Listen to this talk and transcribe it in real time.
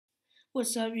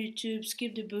What's up, YouTube?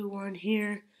 Skip the Boo One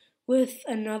here with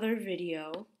another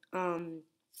video.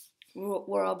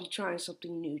 Where I'll be trying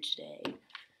something new today,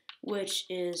 which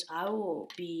is I will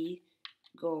be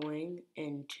going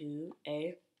into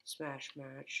a Smash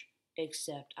match,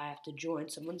 except I have to join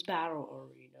someone's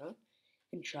battle arena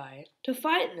and try to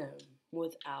fight them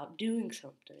without doing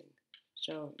something.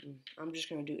 So I'm just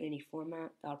gonna do any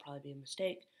format. That'll probably be a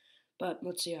mistake, but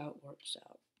let's see how it works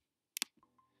out.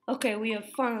 Okay, we have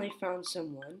finally found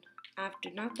someone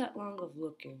after not that long of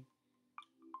looking.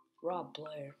 Rob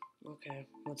Blair. Okay,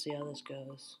 let's see how this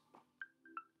goes.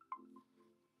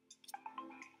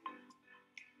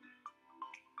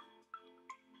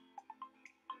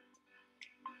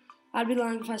 I'd be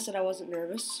lying if I said I wasn't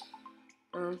nervous.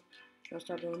 I'll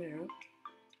start doing arrow.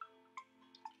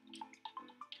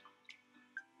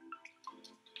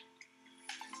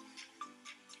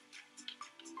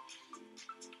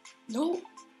 No!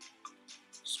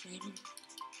 Spamming.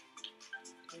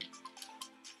 Okay.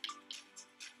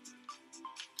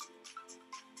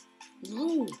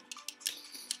 No!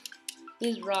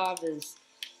 This Rob is,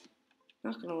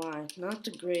 not gonna lie, not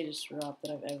the greatest Rob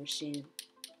that I've ever seen,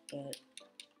 but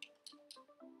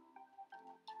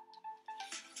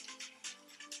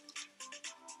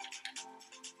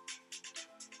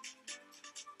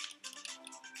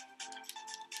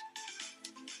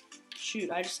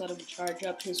shoot, I just let him charge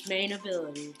up his main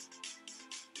ability.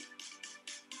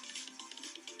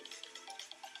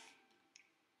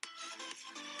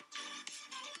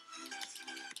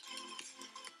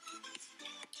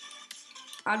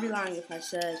 I'd be lying if I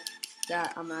said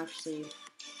that I'm actually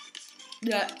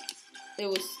that it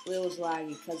was laggy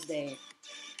because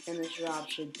and this Rob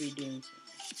should be doing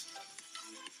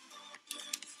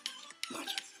something.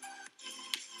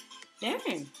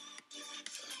 Dang.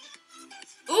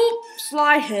 Oop,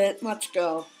 sly hit. Let's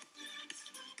go.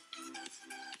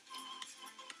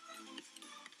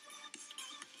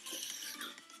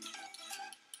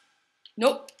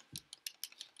 Nope.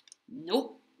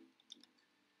 Nope.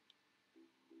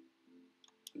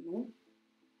 Nope.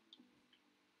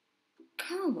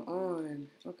 Come on.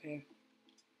 Okay.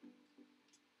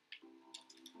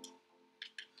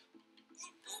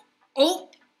 Oh.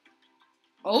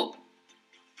 Oh.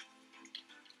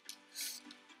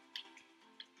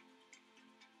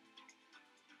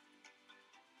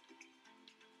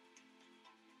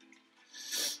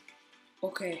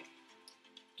 Okay.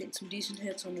 Getting some decent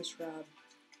hits on this Rob.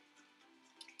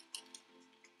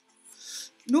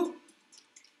 Nope.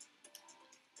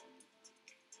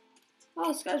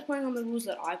 Oh, this guy's playing on the rules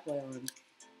that I play on.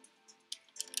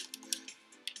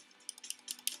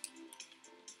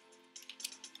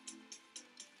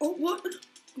 Oh, what?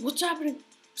 What's happening?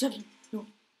 What's happening? No.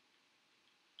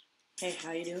 Hey,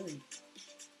 how you doing?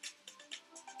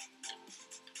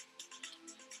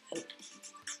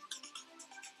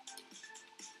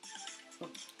 Oh,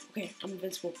 okay, I'm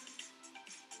invincible.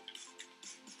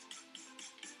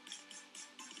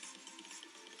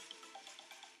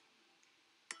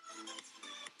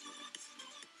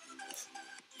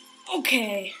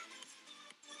 Okay.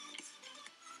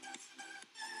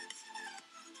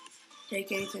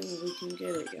 Take anything that we can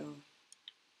get it, y'all.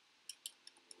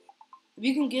 If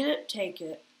you can get it, take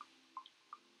it.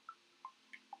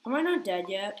 Am I not dead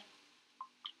yet?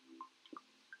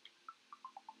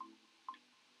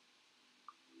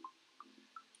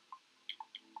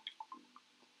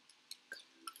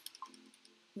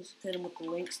 Let's hit him with the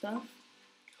link stuff.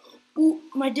 Ooh,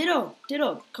 my Ditto!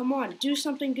 Ditto, come on, do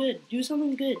something good. Do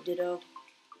something good, Ditto.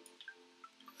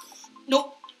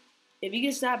 Nope. If he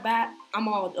gets that bat, I'm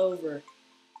all over.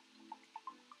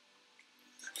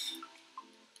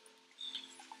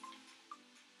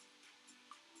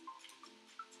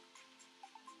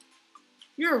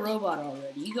 You're a robot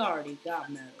already. You already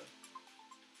got metal.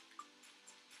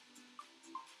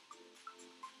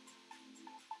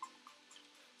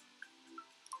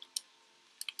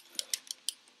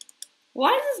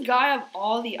 Why does this guy have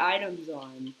all the items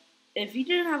on? If he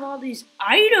didn't have all these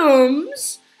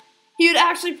items, he would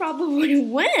actually probably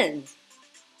win.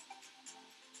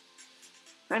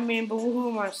 I mean, but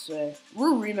who am I to say?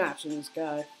 We're rematching this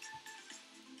guy.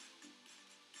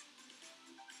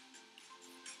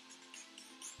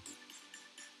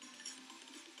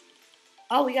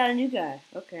 Oh, we got a new guy.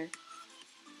 Okay.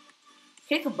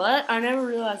 Kick a butt? I never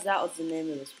realized that was the name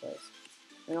of this place.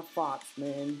 And a fox,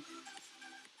 man.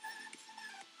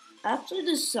 I actually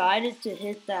decided to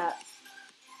hit that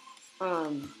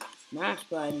mash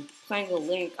button. Playing a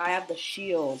Link, I have the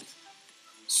shield.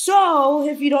 So,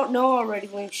 if you don't know already,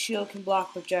 Link's shield can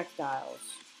block projectiles.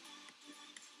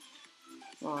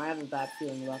 Oh, I have a bad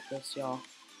feeling about this, y'all.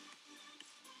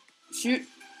 Shoot.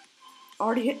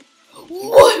 Already hit.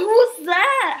 What was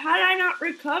that? How did I not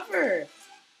recover?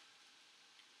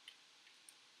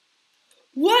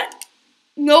 What?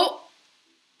 Nope.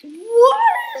 What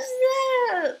is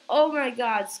that? Oh my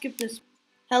god, skip this.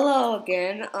 Hello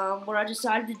again. What I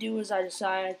decided to do is I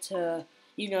decided to,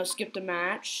 skip the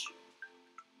match.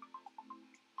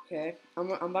 Okay,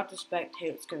 I'm about to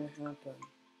spectate what's gonna happen.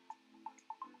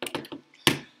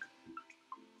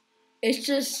 It's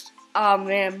just, oh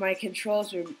man, my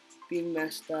controls are being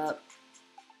messed up.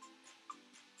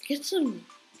 Get some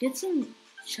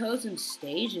chosen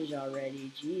stages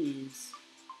already, jeez.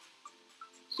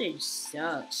 Stage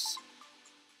sucks.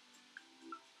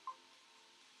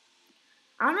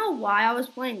 I don't know why I was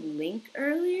playing Link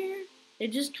earlier.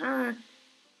 It just kind of...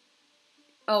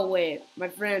 Oh, wait. My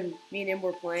friend, me and him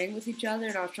were playing with each other,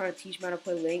 and I was trying to teach him how to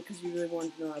play Link because he really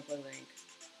wanted to know how to play Link.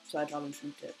 So I taught him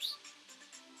some tips.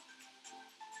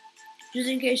 Just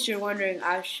in case you're wondering,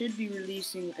 I should be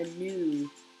releasing a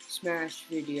new Smash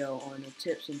video on a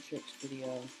tips and tricks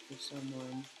video for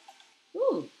someone.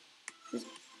 Ooh.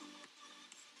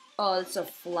 Oh, it's a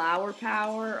flower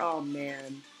power? Oh,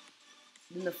 man.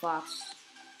 Then the fox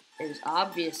is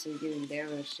obviously getting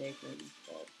damage taken.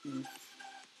 But,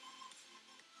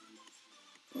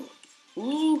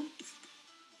 Ooh.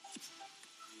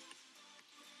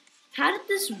 How did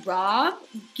this Rob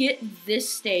get this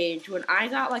stage when I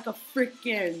got like a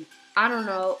freaking, I don't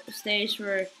know, stage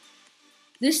where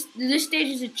this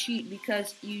stage is a cheat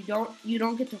because you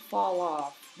don't get to fall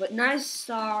off. But nice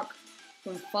stock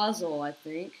from Fuzzle, I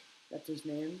think. That's his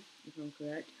name, if I'm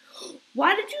correct.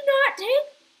 Why did you not take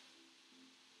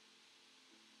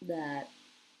that?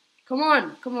 Come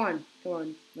on,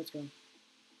 let's go.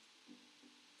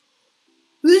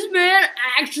 This man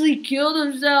actually killed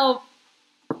himself.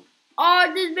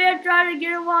 Oh, this man tried to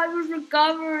get him while he was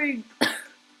recovering.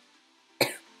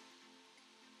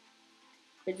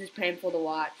 It's just painful to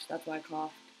watch. That's why I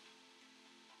coughed.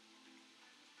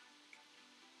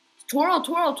 Twirl,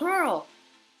 twirl, twirl.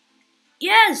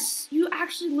 Yes, you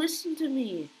actually listened to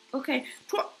me. Okay,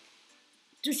 twirl.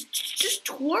 Just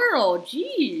twirl.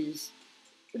 Jeez.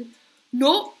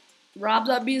 Nope. Rob's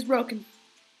up B is broken.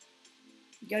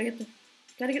 You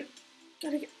gotta get.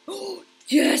 Oh,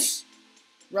 yes.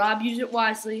 Rob, use it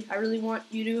wisely. I really want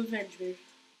you to avenge me.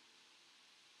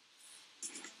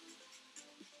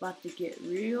 About to get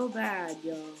real bad,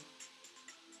 yo.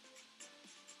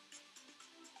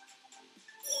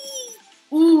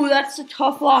 Ooh, that's a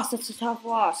tough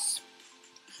loss.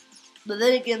 But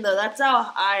then again, though, that's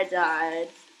how I died.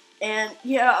 And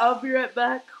yeah, I'll be right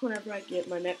back whenever I get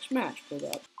my next match pulled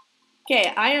up.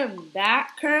 Okay, I am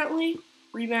back currently,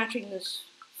 rematching this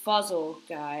Fuzzle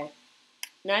guy.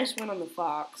 Nice one on the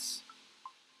fox.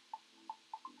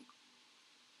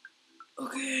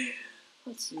 Okay,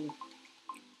 let's see.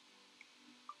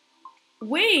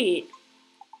 Wait!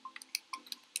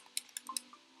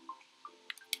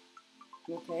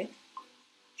 Okay.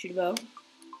 Shoot a bow.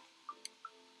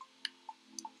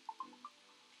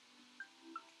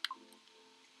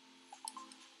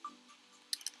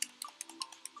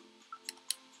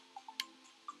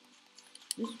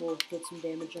 This will get some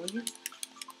damage on you.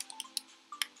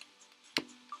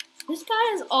 This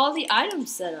guy has all the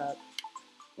items set up.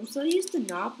 I'm so used to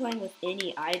not playing with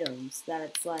any items that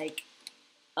it's like,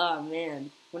 oh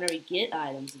man, whenever you get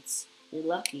items, you're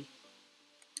lucky.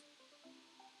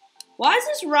 Why is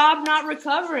this Rob not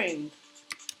recovering?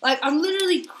 Like, I'm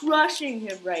literally crushing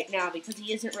him right now because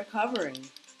he isn't recovering.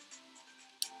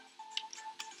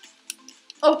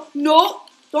 Oh, no!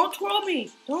 Don't twirl me!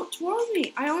 Don't twirl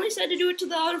me! I only said to do it to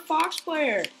the other Fox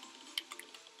player.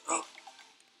 Oh,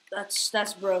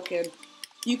 that's broken.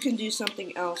 You can do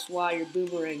something else while your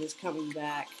boomerang is coming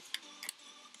back.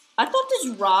 I thought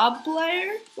this Rob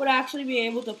player would actually be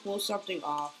able to pull something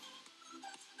off.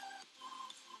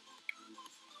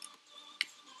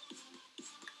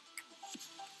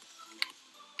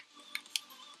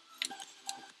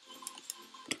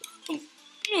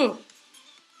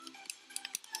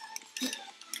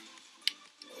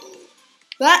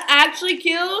 That actually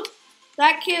killed?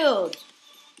 That killed.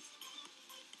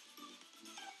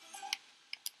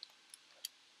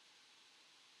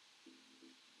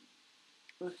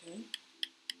 Okay.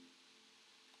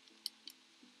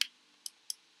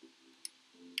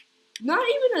 Not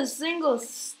even a single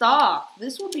stock.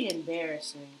 This will be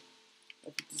embarrassing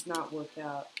if it does not work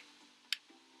out.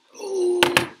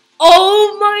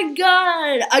 Oh my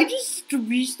god! I just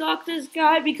restocked this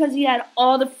guy because he had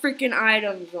all the freaking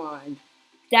items on.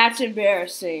 That's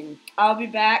embarrassing. I'll be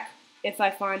back if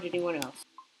I find anyone else.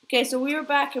 Okay, so we are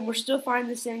back and we're still finding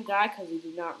the same guy because he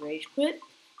did not rage quit.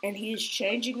 And he is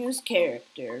changing his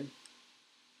character.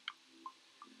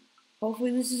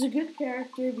 Hopefully this is a good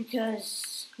character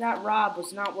because that Rob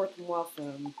was not working well for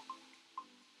him.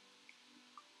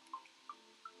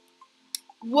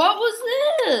 What was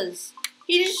this?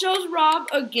 He just shows Rob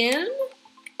again?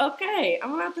 Okay, I'm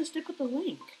gonna have to stick with the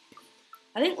Link.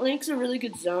 I think Link's a really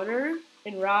good zoner,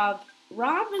 and Rob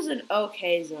is an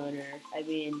okay zoner. I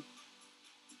mean,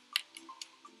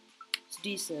 it's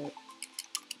decent.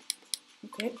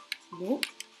 Okay, nope.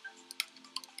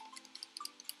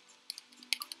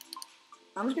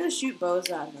 I'm just gonna shoot bows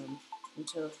at him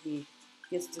until he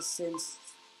gets the sense.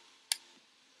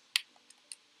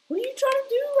 What are you trying to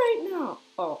do right now?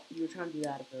 Oh, you were trying to do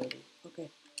that ability. Okay.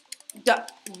 Duh.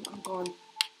 I'm gone.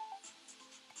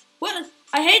 What?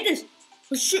 I hate this.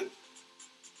 Oh, shoot.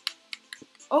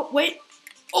 Oh, wait.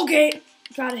 Okay.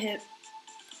 Got a hit.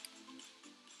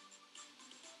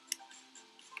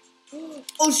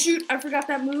 Oh, shoot. I forgot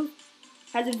that move.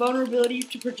 Has a vulnerability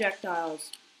to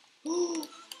projectiles.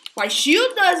 My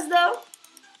shield does, though.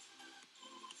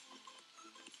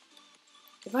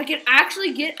 If I can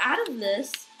actually get out of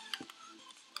this.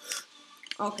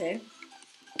 Okay.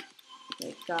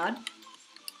 Thank God.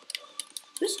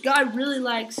 This guy really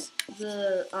likes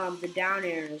the down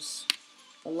airs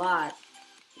a lot.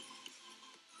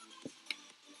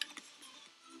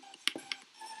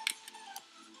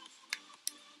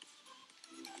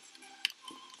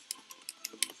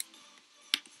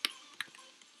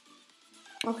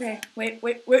 Okay, wait.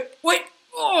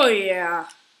 Oh, yeah.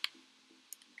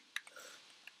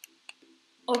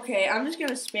 Okay, I'm just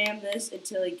gonna spam this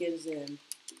until he gives in.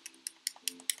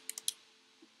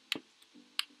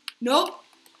 Nope.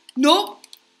 Nope.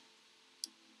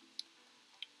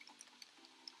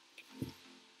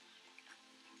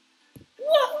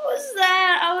 What was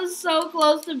that? I was so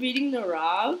close to beating the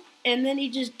Rob, and then he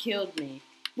just killed me.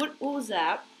 What was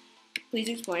that? Please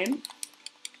explain.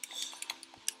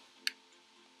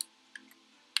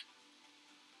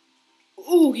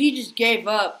 Ooh, he just gave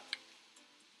up.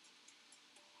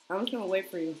 I'm just gonna wait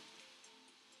for you.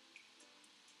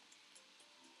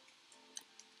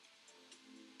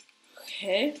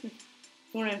 Okay. You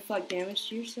wanna inflict damage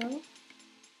to yourself?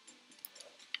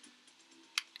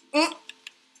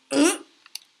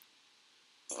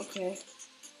 Okay.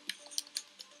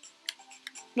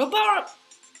 No power up!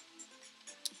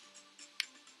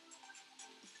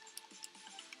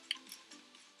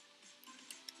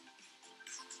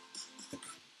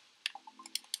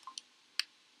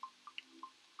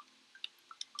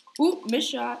 Ooh, miss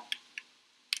shot.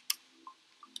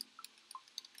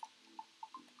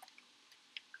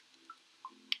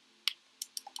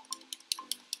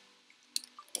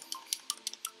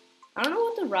 I don't know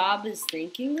what the Rob is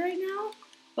thinking right now,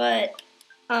 but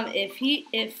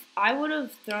if I would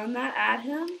have thrown that at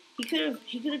him, he could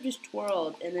have just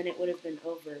twirled and then it would have been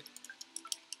over.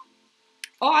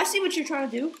 Oh, I see what you're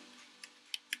trying to do,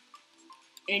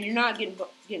 and you're not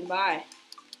getting by.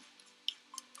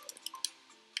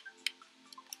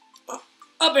 Oh,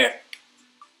 up here.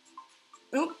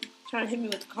 Nope, trying to hit me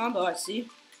with the combo. I see.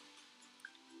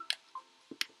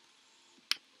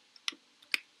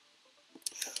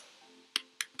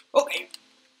 Okay.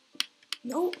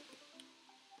 Nope.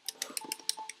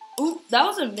 Ooh, that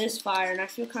was a misfire, and I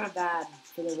feel kind of bad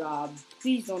for the Rob.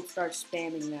 Please don't start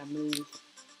spamming that move.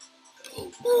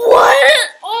 What?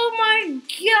 Oh my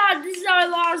God! This is how I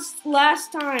lost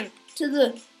last time to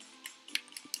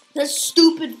the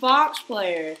stupid Fox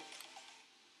player.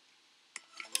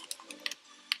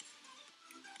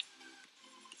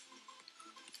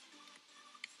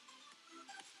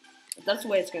 That's the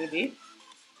way it's gonna be.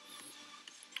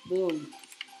 Boom.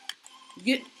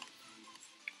 Get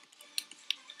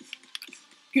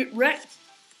wrecked.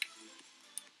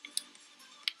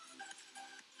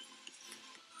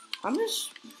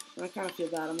 I kind of feel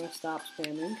bad. I'm gonna stop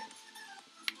spamming.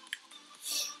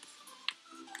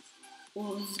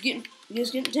 Oh, this is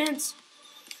getting tense.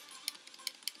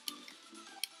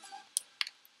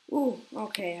 Ooh,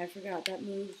 okay, I forgot that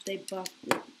move. They buffed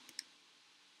it.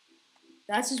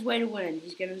 That's his way to win.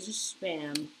 He's gonna just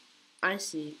spam. I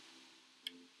see.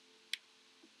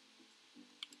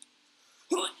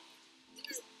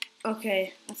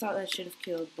 Okay, I thought that should have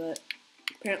killed, but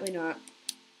apparently not.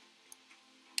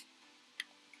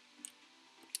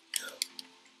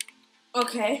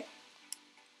 Okay.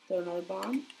 Throw another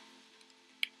bomb.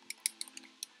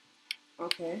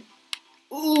 Okay.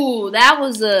 Ooh, that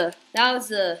was a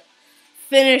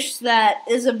finish that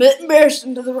is a bit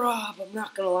embarrassing to the Rob, I'm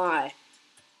not gonna lie.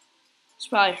 It's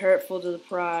probably hurtful to the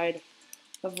pride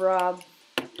of Rob.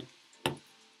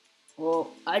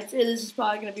 Well, I'd say this is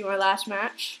probably gonna be my last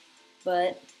match,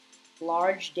 but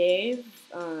Large Dave,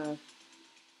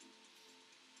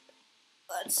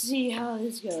 Let's see how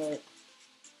this goes.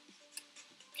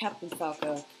 Captain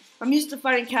Falco. I'm used to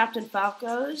fighting Captain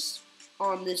Falcos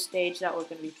on this stage that we're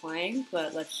going to be playing,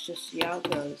 but let's just see how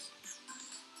it goes.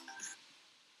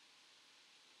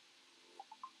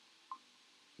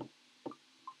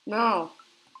 No.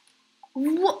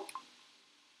 What?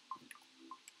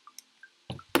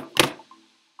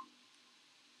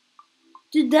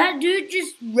 Did that dude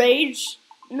just rage?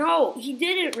 No, he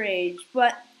didn't rage,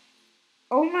 but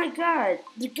oh my god,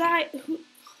 the guy who...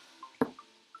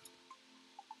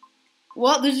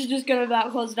 Well, this is just going to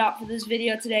about close it out for this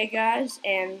video today, guys,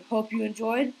 and hope you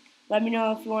enjoyed. Let me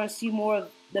know if you want to see more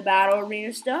of the Battle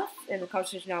Arena stuff in the comment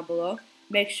section down below.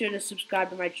 Make sure to subscribe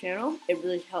to my channel. It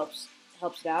really helps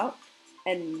it out.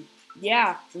 And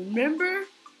yeah, remember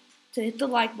to hit the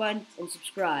like button and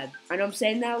subscribe. I know I'm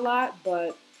saying that a lot,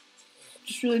 but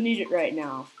just really need it right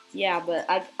now. Yeah, but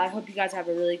I hope you guys have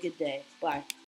a really good day. Bye.